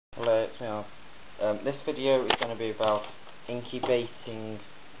Hello, it's me. This video is going to be about incubating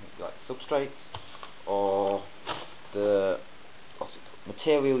like substrates or the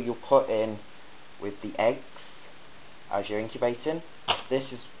material you'll put in with the eggs as you're incubating.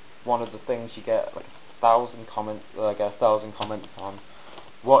 This is one of the things you get like 1,000 comments. I get 1,000 comments on.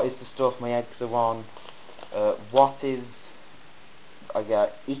 What is the stuff my eggs are on? What is I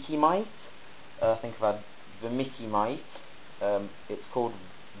get icky mite? I think I've had vermiculite. It's called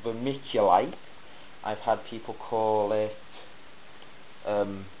Vermiculite. I've had people call it, I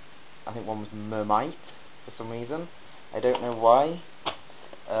think one was Mermite for some reason. I don't know why.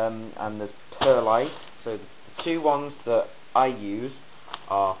 And there's Perlite. So the two ones that I use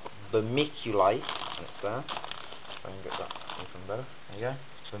are Vermiculite. And it's there. If I can get that even better. There you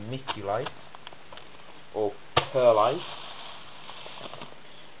go. Vermiculite or Perlite.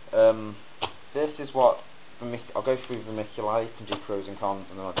 This is what I'll go through Vermiculite and do pros and cons,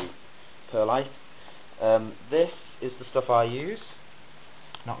 and then I'll do Perlite. This is the stuff I use.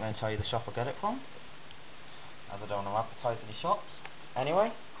 Not going to tell you the shop I get it from, as I don't want to advertise any shops.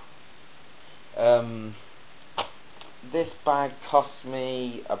 Anyway, this bag cost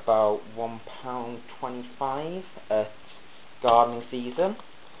me about £1.25 at gardening season,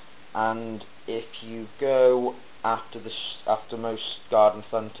 and if you go after most garden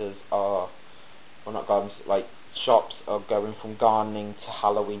centres are, well, not gardens, like shops are going from gardening to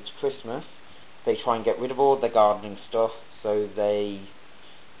Halloween to Christmas, they try and get rid of all their gardening stuff, so they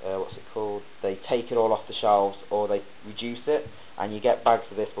they take it all off the shelves, or they reduce it, and you get bags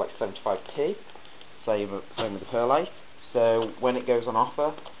of this for like 75p, same with the Perlite. So when it goes on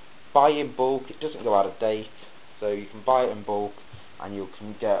offer, buy in bulk. It doesn't go out of date, so you can buy it in bulk and you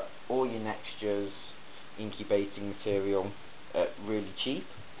can get all your nextures, incubating material at really cheap.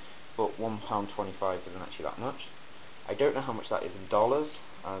 But £1.25 isn't actually that much. I don't know how much that is in dollars,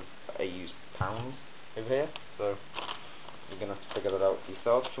 as I use pounds over here, so you're going to have to figure that out for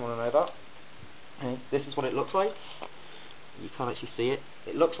yourself if you want to know that. Okay, this is what it looks like. You can't actually see it.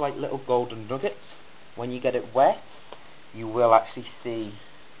 It looks like little golden nuggets. When you get it wet, you will actually see,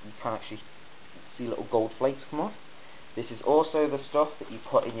 you can actually see little gold flakes come off. This is also the stuff that you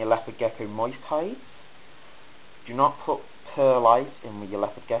put in your leopard gecko moist hides. Do not put Perlite in with your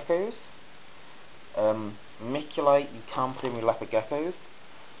leopard geckos. Vermiculite you can put in with leopard geckos.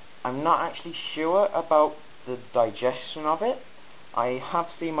 I'm not actually sure about the digestion of it. I have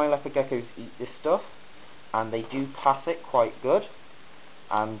seen my leopard geckos eat this stuff, and they do pass it quite good.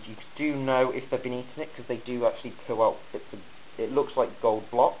 And you do know if they've been eating it, because they do actually poo out bits of, it looks like gold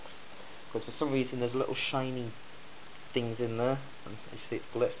blocks, because for some reason there's little shiny things in there, and you see it's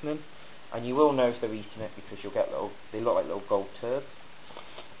glistening. And you will know if they're eating it, because you'll get they look like little gold turds.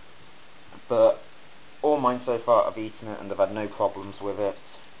 But all mine so far have eaten it, and they've had no problems with it,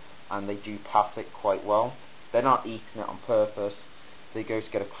 and they do pass it quite well. They're not eating it on purpose. They go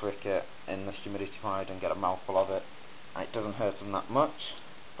to get a cricket in the humidifier and get a mouthful of it, and it doesn't hurt them that much,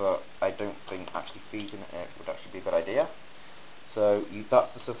 but I don't think actually feeding it would actually be a good idea. So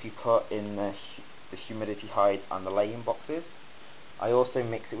that's the stuff you put in the humidity hide and the laying boxes. I also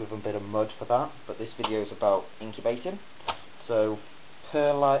mix it with a bit of mud for that, but this video is about incubating. So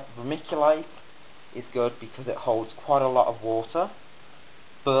Vermiculite is good because it holds quite a lot of water,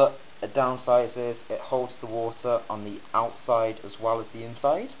 but a downside is it holds the water on the outside as well as the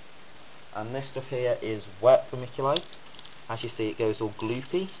inside. And this stuff here is wet Vermiculite. As you see, it goes all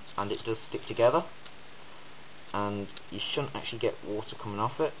gloopy and it does stick together, and you shouldn't actually get water coming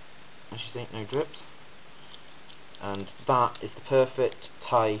off it. As you see, no drips. And that is the perfect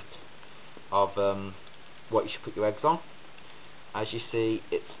type of what you should put your eggs on. As you see,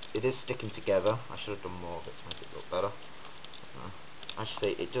 it is sticking together. I should have done more of it to make it look better. As you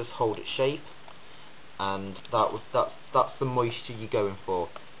see, it does hold its shape, and that's the moisture you're going for.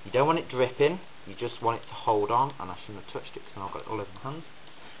 You don't want it dripping, you just want it to hold on, and I shouldn't have touched it because I've got it all over my hands.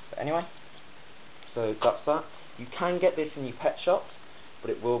 But anyway, so that's that. You can get this in your pet shops, but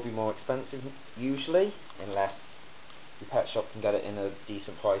it will be more expensive usually, unless your pet shop can get it in a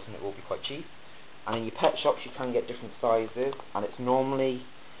decent price, and it will be quite cheap. And in your pet shops you can get different sizes, and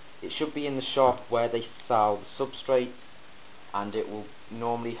it should be in the shop where they sell the substrates, and it will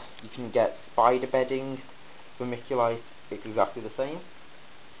normally, you can get spider bedding Vermiculite. It's exactly the same.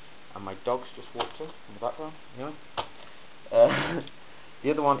 And my dog's just walked in the background, anyway.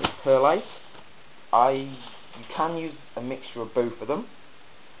 The other one is Perlite. You can use a mixture of both of them.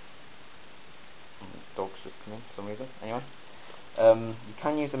 Dog's just come in for some reason. Anyway, you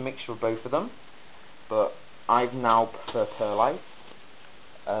can use a mixture of both of them, but I've now prefer Perlite,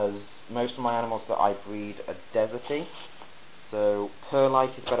 as most of my animals that I breed are deserty, So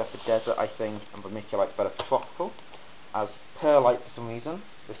perlite is better for desert, I think, and vermiculite is better for tropical. As perlite, for some reason,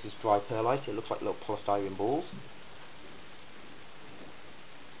 this is dry perlite, it looks like little polystyrene balls.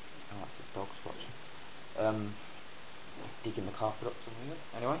 Oh, that's the dog scratching. Digging the carpet up for some reason.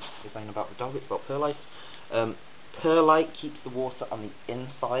 Anyway, this ain't about the dog, it's about perlite. Perlite keeps the water on the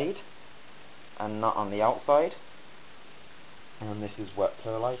inside and not on the outside. And this is wet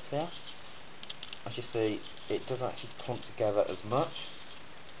perlite here. As you see, it doesn't actually clump together as much,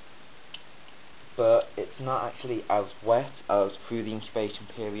 but it's not actually as wet as through the incubation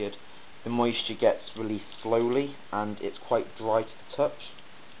period. The moisture gets released slowly and it's quite dry to the touch.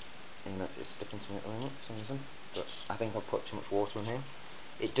 And that it's sticking to me at the moment for some reason, but I think I've put too much water in here.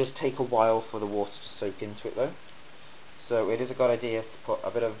 It does take a while for the water to soak into it though, so it is a good idea to put a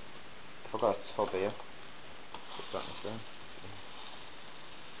bit of, if I've got a tub here, put that in there.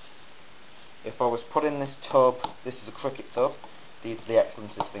 If I was putting this tub, this is a cricket tub, these are the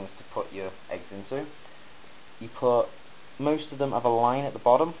excellent things to put your eggs into. You put, most of them have a line at the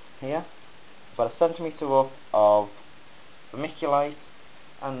bottom here, about 1.5 centimetres of vermiculite,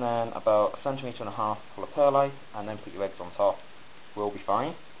 and then about 1.5 centimetres full of perlite, and then put your eggs on top. Will be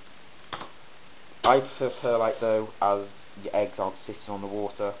fine. I prefer perlite though, as your eggs aren't sitting on the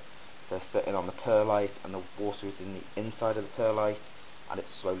water, they're sitting on the perlite, and the water is in the inside of the perlite, and it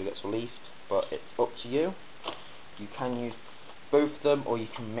slowly gets released. But it's up to you. You can use both of them, or you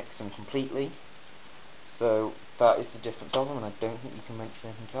can mix them completely. So that is the difference of them, and I don't think you can mention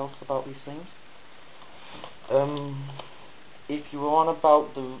anything else about these things. If you were on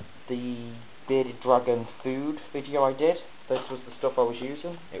about the bearded dragon food video I did, this was the stuff I was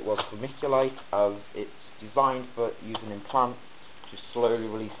using. It was vermiculite, as it's designed for using in plants to slowly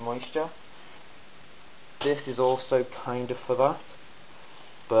release moisture. This is also kind of for that,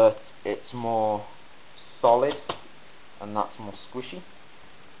 but it's more solid and that's more squishy.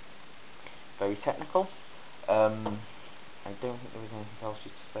 Very technical. I don't think there was anything else to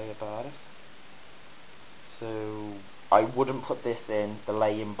say about it. So I wouldn't put this in the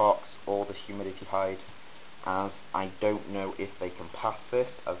lay-in box or the humidity hide, as I don't know if they can pass this,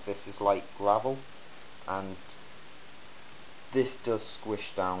 as this is like gravel, and this does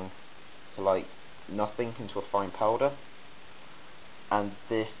squish down to like nothing, into a fine powder, and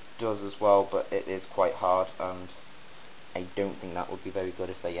this does as well, but it is quite hard, and I don't think that would be very good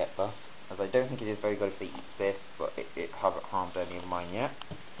if they ate that, as I don't think it is very good if they eat this, but it hasn't harmed any of mine yet,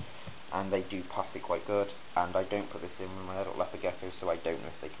 and they do pass it quite good. And I don't put this in with my adult leopard geckos, so I don't know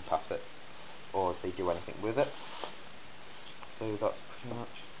if they can pass it or if they do anything with it. So that's pretty much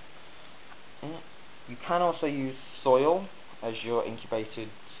it. You can also use soil as your incubated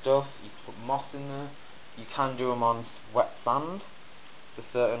stuff. You can put moss in there. You can do them on wet sand for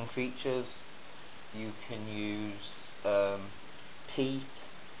certain creatures. You can use peat,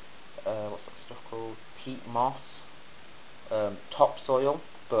 what's that stuff called? Peat moss, topsoil.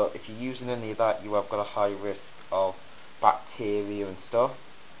 But if you're using any of that, you have got a high risk of bacteria and stuff.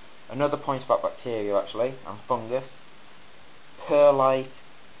 Another point about bacteria actually, and fungus, perlite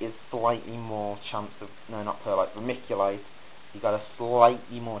is slightly more chance of, no not perlite, vermiculite, you got a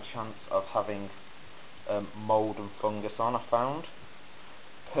slightly more chance of having mould and fungus on, I found.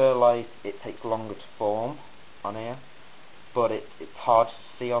 Perlite, it takes longer to form on here, but it's hard to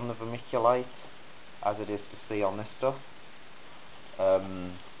see on the vermiculite as it is to see on this stuff.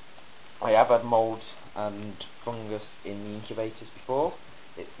 I have had mould and fungus in the incubators before.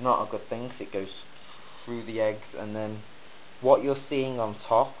 It's not a good thing because it goes through the eggs, and then what you're seeing on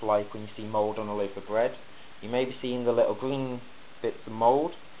top, like when you see mould on a loaf of bread, you may be seeing the little green bits of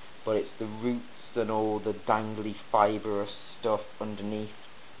mould, but it's the roots and all the dangly fibrous stuff underneath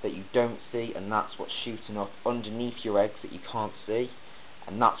that you don't see, and that's what's shooting up underneath your eggs that you can't see,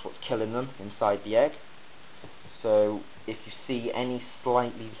 and that's what's killing them inside the egg. So if you see any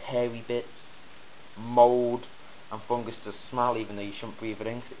slightly hairy bits, mould and fungus does smell, even though you shouldn't breathe it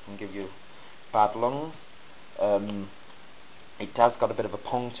in because it can give you bad lungs. It has got a bit of a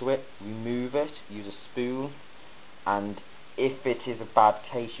pong to it. Remove it, use a spoon, and if it is a bad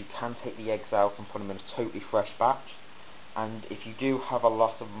case, you can take the eggs out and put them in a totally fresh batch. And if you do have a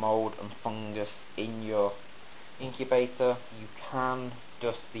lot of mould and fungus in your incubator, you can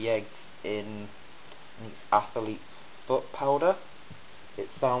dust the eggs in athlete's foot powder. It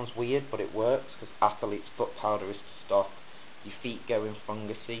sounds weird, but it works, because athlete's foot powder is to stop your feet going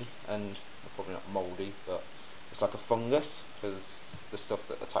fungusy, and probably not mouldy, but it's like a fungus, because the stuff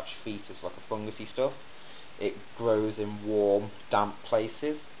that attach feet is like a fungusy stuff. It grows in warm, damp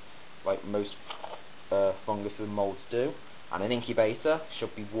places, like most fungus and moulds do, and an incubator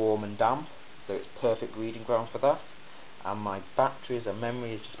should be warm and damp, so it's perfect breeding ground for that. and my batteries and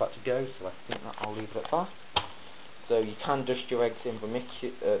memory is just about to go, so I think that I'll leave it at that. So you can dust your eggs in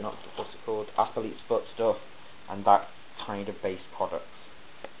Vermiculite, not what's it called, athlete's foot stuff, and that kind of base products.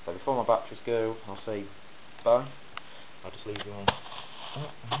 So before my batteries go, I'll say bye. I'll just leave you on.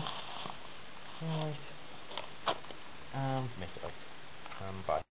 Right.